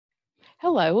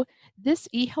Hello, this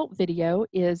eHelp video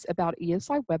is about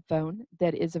ESI Webphone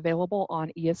that is available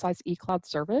on ESI's eCloud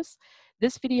service.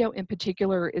 This video in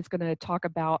particular is going to talk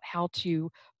about how to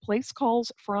place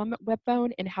calls from Webphone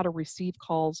and how to receive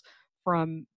calls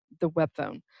from the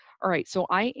Webphone. All right, so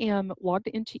I am logged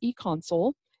into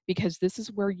eConsole because this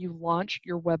is where you launch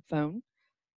your Webphone.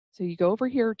 So you go over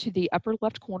here to the upper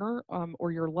left corner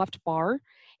or your left bar,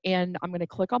 and I'm going to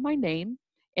click on my name,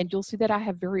 and you'll see that I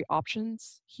have various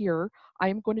options here. I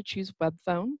am going to choose web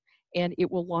phone, and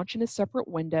it will launch in a separate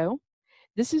window.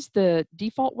 This is the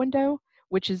default window,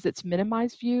 which is its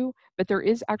minimized view, but there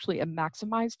is actually a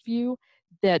maximized view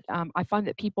that I find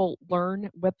that people learn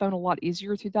web phone a lot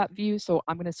easier through that view, so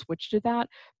I'm going to switch to that.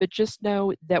 But just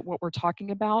know that what we're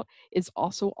talking about is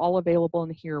also all available in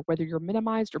here. Whether you're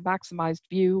minimized or maximized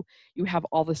view, you have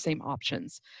all the same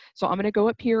options. So I'm going to go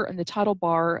up here in the title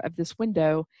bar of this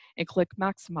window and click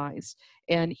maximize.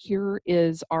 And here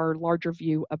is our larger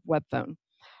view of web phone.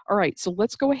 All right, so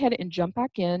let's go ahead and jump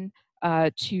back in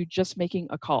to just making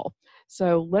a call.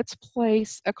 So let's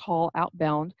place a call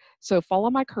outbound. So follow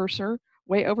my cursor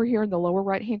way over here in the lower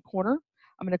right-hand corner.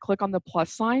 I'm going to click on the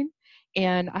plus sign,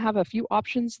 and I have a few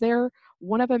options there.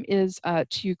 One of them is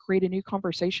to create a new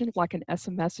conversation like an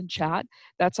SMS and chat.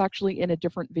 That's actually in a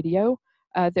different video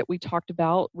that we talked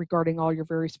about regarding all your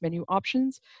various menu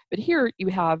options. But here you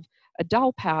have a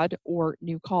dial pad or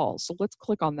new calls. So let's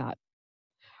click on that.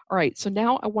 All right, so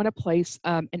now I want to place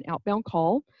an outbound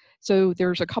call. So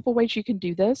there's a couple ways you can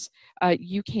do this.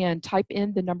 You can type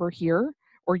in the number here,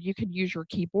 or you can use your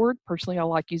keyboard. Personally, I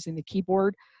like using the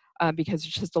keyboard because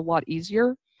it's just a lot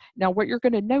easier. Now, what you're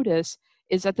going to notice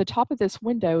is at the top of this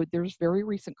window, there's very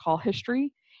recent call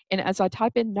history. And as I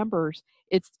type in numbers,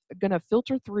 it's going to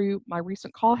filter through my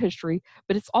recent call history,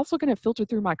 but it's also going to filter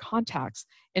through my contacts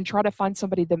and try to find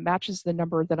somebody that matches the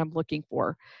number that I'm looking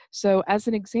for. So as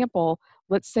an example,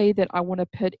 let's say that I want to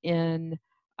put in,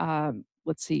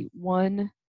 let's see,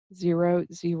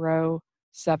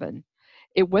 1007.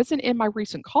 It wasn't in my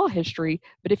recent call history,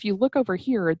 but if you look over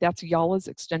here, that's Yala's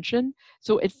extension.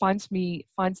 So it finds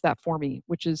that for me,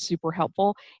 which is super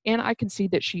helpful. And I can see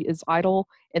that she is idle,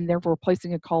 and therefore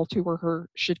placing a call to her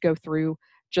should go through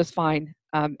just fine,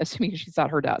 assuming she's at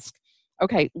her desk.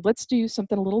 Okay, let's do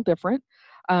something a little different.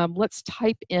 Let's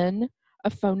type in a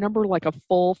phone number, like a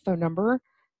full phone number.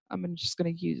 I'm just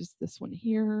going to use this one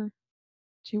here,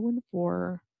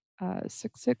 214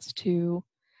 662,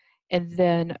 and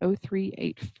then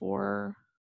 0384.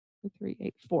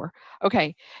 0384.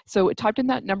 Okay, so it typed in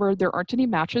that number. There aren't any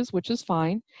matches, which is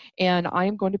fine. And I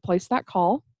am going to place that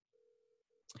call.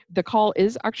 The call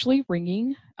is actually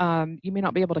ringing. You may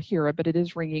not be able to hear it, but it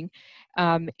is ringing.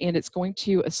 And it's going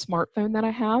to a smartphone that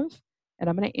I have. And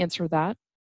I'm going to answer that.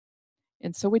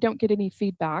 And so we don't get any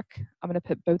feedback, I'm going to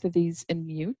put both of these in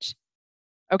mute.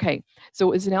 Okay,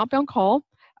 so it's an outbound call.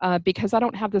 Because I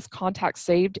don't have this contact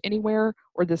saved anywhere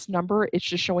or this number, it's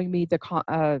just showing me the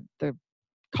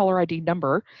caller ID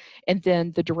number and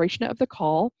then the duration of the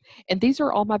call. And these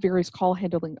are all my various call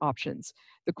handling options.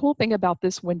 The cool thing about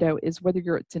this window is whether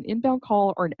it's an inbound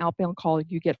call or an outbound call,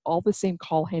 you get all the same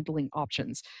call handling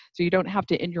options. So you don't have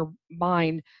to, in your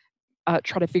mind,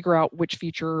 try to figure out which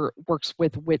feature works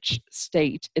with which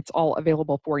state. It's all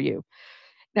available for you.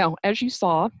 Now, as you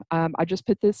saw, I just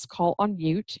put this call on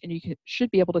mute, and you should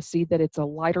be able to see that it's a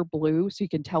lighter blue, so you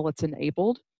can tell it's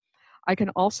enabled. I can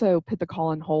also put the call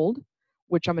on hold,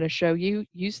 which I'm going to show you.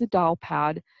 Use the dial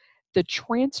pad. The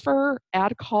transfer,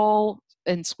 add call,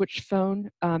 and switch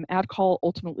phone add call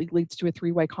ultimately leads to a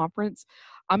three-way conference.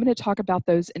 I'm going to talk about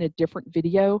those in a different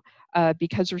video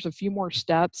because there's a few more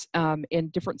steps in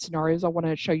different scenarios I want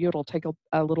to show you. It'll take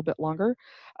a little bit longer.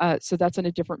 So that's in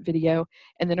a different video.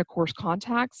 And then, of course,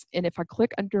 contacts. And if I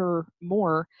click under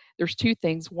more, there's two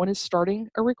things. One is starting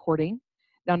a recording.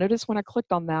 Now, notice when I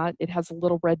clicked on that, it has a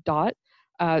little red dot.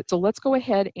 So let's go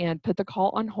ahead and put the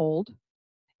call on hold.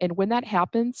 And when that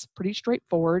happens, pretty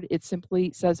straightforward, it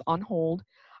simply says on hold.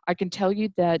 I can tell you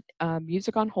that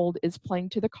music on hold is playing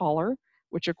to the caller,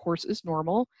 which of course is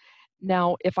normal.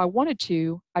 Now, if I wanted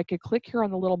to, I could click here on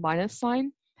the little minus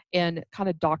sign and kind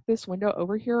of dock this window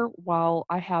over here while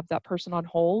I have that person on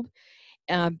hold.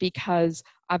 Because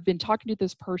I've been talking to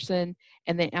this person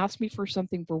and they asked me for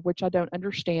something for which I don't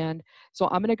understand. So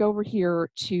I'm going to go over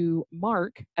here to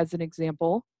Mark as an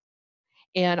example,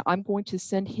 and I'm going to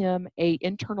send him a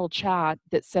internal chat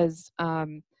that says,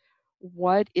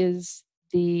 what is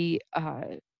the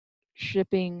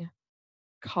shipping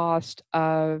cost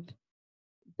of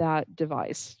that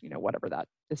device, whatever that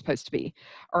is supposed to be.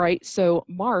 All right, so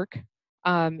Mark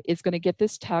is going to get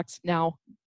this text. Now,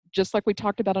 just like we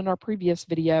talked about in our previous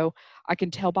video, I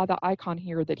can tell by the icon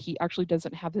here that he actually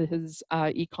doesn't have his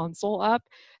e-console up,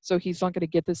 so he's not going to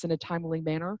get this in a timely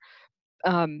manner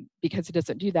because he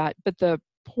doesn't do that. But the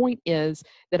point is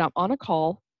that I'm on a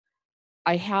call.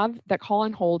 I have that call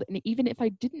on hold, and even if I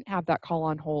didn't have that call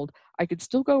on hold, I could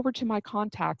still go over to my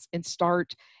contacts and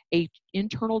start a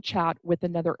internal chat with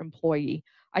another employee.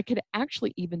 I could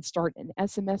actually even start an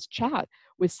SMS chat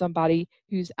with somebody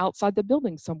who's outside the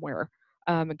building somewhere,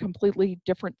 a completely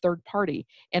different third party,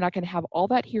 and I can have all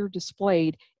that here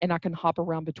displayed, and I can hop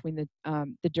around between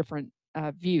the different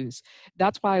views.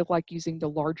 That's why I like using the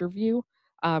larger view,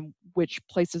 which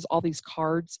places all these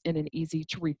cards in an easy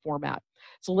to reformat.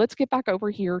 So let's get back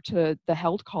over here to the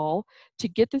held call. To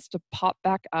get this to pop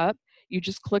back up, you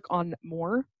just click on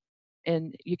more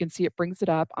and you can see it brings it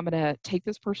up. I'm going to take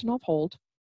this person off hold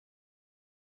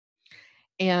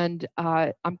and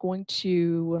I'm going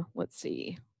to, let's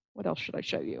see, what else should I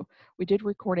show you? We did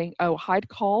recording. Oh, hide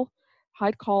call.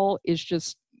 Hide call is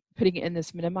just putting it in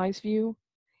this minimize view,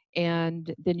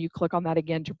 and then you click on that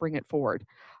again to bring it forward.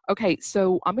 Okay,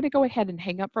 so I'm going to go ahead and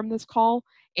hang up from this call,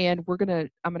 and I'm going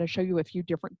to show you a few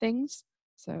different things.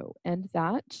 So end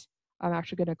that. I'm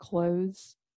actually going to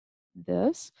close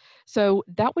this. So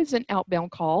that was an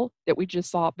outbound call that we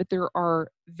just saw, but there are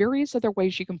various other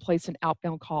ways you can place an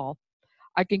outbound call.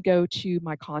 I can go to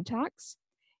my contacts.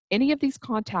 Any of these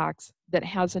contacts that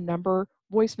has a number,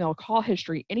 voicemail, call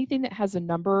history, anything that has a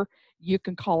number, you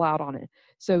can call out on it.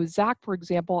 So Zach, for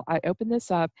example, I open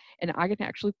this up and I can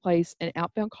actually place an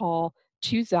outbound call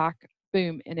to Zach,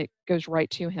 boom, and it goes right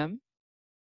to him.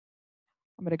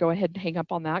 I'm going to go ahead and hang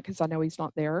up on that because I know he's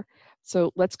not there.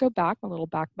 So let's go back, my little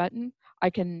back button.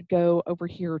 I can go over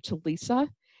here to Lisa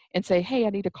and say, hey, I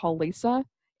need to call Lisa,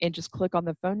 and just click on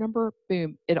the phone number,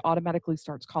 boom, it automatically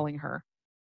starts calling her.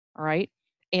 All right.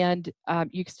 And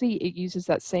you can see it uses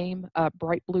that same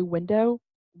bright blue window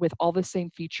with all the same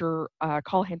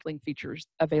call handling features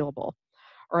available.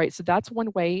 All right. So that's one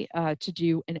way to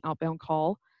do an outbound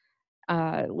call.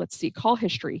 Let's see, call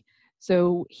history.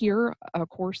 So here, of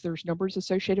course, there's numbers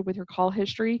associated with your call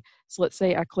history. So let's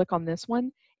say I click on this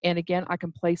one, and again, I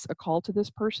can place a call to this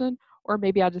person, or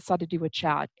maybe I decide to do a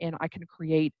chat and I can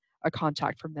create a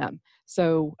contact from them.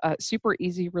 So super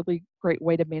easy, really great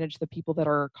way to manage the people that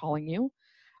are calling you.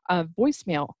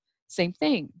 Voicemail, same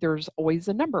thing. There's always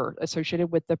a number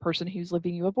associated with the person who's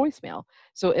leaving you a voicemail.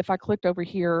 So if I clicked over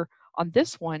here on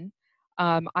this one,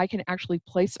 I can actually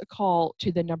place a call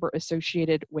to the number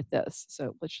associated with this.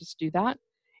 So let's just do that.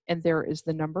 And there is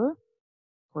the number.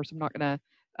 Of course, I'm not going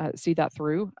to see that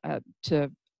through to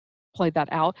play that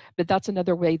out, but that's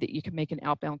another way that you can make an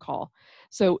outbound call.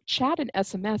 So chat and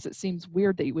SMS, it seems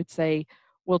weird that you would say,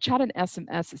 well, chat and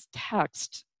SMS is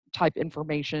text type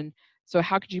information. So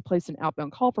how could you place an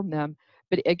outbound call from them?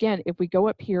 But again, if we go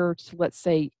up here to, let's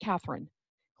say, Catherine,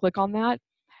 click on that,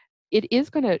 it is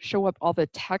going to show up all the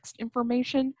text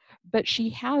information, but she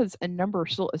has a number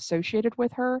still associated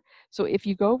with her. So if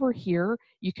you go over here,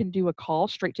 you can do a call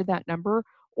straight to that number,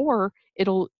 or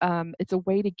it's a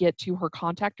way to get to her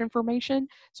contact information.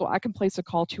 So I can place a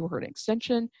call to her an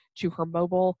extension, to her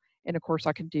mobile, and of course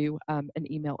I can do an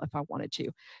email if I wanted to.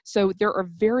 So there are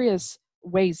various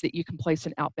ways that you can place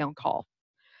an outbound call.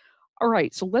 All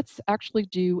right, so let's actually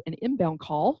do an inbound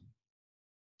call.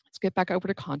 Let's get back over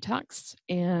to contacts,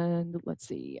 and let's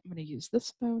see, I'm going to use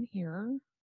this phone here.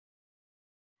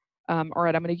 All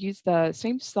right, I'm going to use the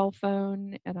same cell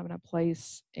phone, and I'm going to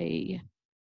place a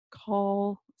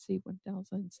call. Let's see,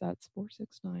 1000, so that's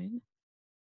 469.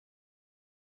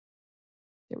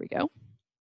 There we go.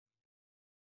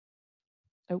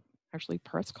 Oh, actually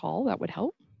press call, that would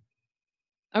help.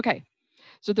 Okay,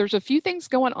 so there's a few things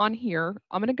going on here.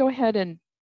 I'm going to go ahead and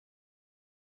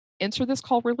answer this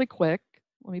call really quick.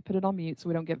 Let me put it on mute so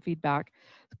we don't get feedback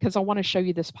because I want to show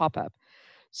you this pop-up.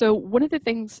 So one of the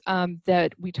things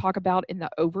that we talk about in the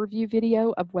overview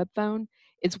video of Webphone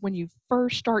is when you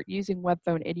first start using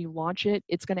Webphone and you launch it,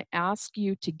 it's going to ask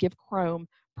you to give Chrome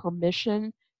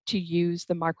permission to use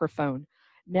the microphone.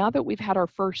 Now that we've had our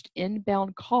first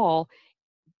inbound call,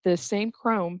 the same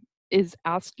Chrome is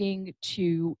asking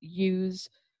to use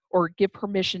or give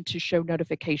permission to show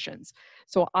notifications.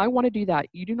 So I want to do that.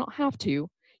 You do not have to.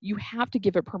 You have to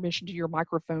give it permission to your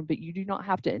microphone, but you do not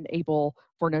have to enable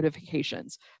for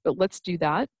notifications. But let's do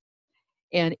that.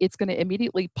 And it's going to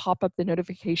immediately pop up the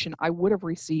notification I would have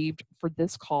received for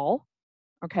this call.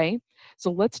 Okay,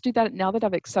 so let's do that. Now that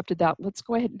I've accepted that, let's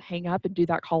go ahead and hang up and do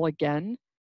that call again,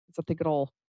 because I think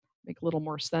it'll make a little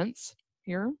more sense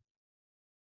here.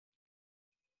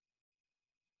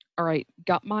 All right,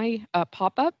 got my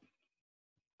pop-up.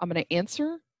 I'm going to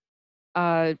answer.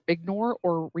 ignore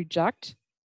or reject.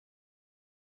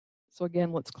 So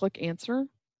again, let's click answer.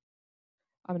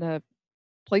 I'm going to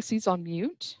place these on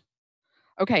mute.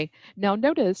 Okay, now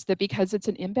notice that because it's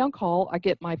an inbound call, I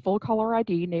get my full caller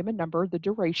ID, name and number, the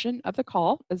duration of the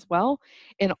call as well,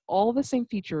 and all the same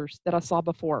features that I saw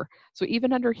before. So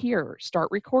even under here, start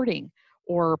recording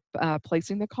or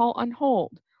placing the call on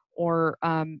hold or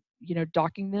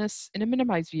docking this in a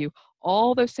minimize view,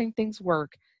 all those same things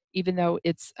work even though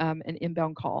it's an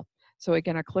inbound call. So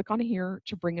again, I click on here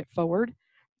to bring it forward.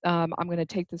 I'm going to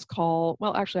take this call.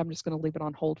 Well, actually, I'm just going to leave it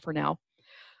on hold for now.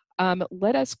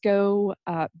 Let us go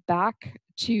back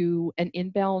to an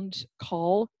inbound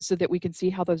call so that we can see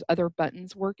how those other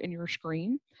buttons work in your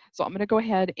screen. So I'm going to go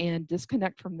ahead and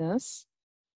disconnect from this,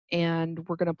 and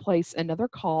we're going to place another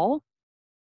call.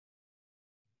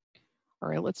 All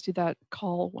right, let's do that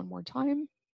call one more time.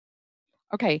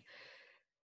 Okay,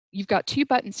 you've got two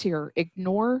buttons here,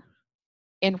 ignore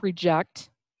and reject.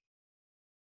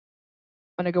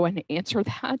 I'm going to go ahead and answer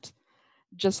that.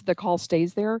 Just so the call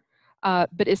stays there.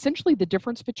 But essentially, the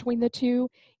difference between the two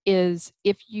is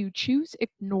if you choose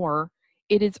ignore,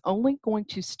 it is only going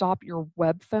to stop your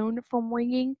web phone from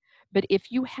ringing. But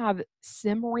if you have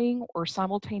sim ring or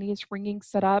simultaneous ringing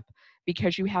set up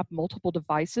because you have multiple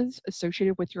devices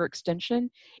associated with your extension,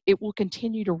 it will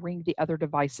continue to ring the other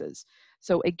devices.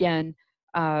 So again,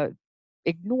 uh,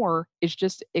 ignore is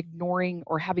just ignoring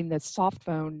or having the soft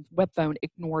phone, web phone,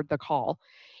 ignore the call.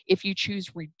 If you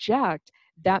choose reject,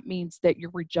 that means that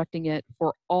you're rejecting it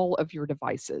for all of your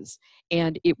devices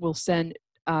and it will send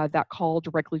that call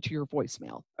directly to your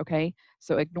voicemail. Okay,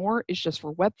 so ignore is just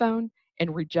for web phone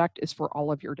and reject is for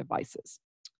all of your devices.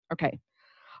 Okay.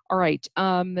 All right,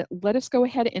 let us go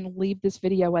ahead and leave this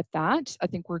video at that. I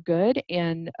think we're good.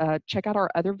 And check out our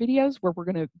other videos where we're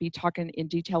going to be talking in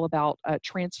detail about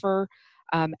transfer,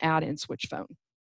 add, and switch phone.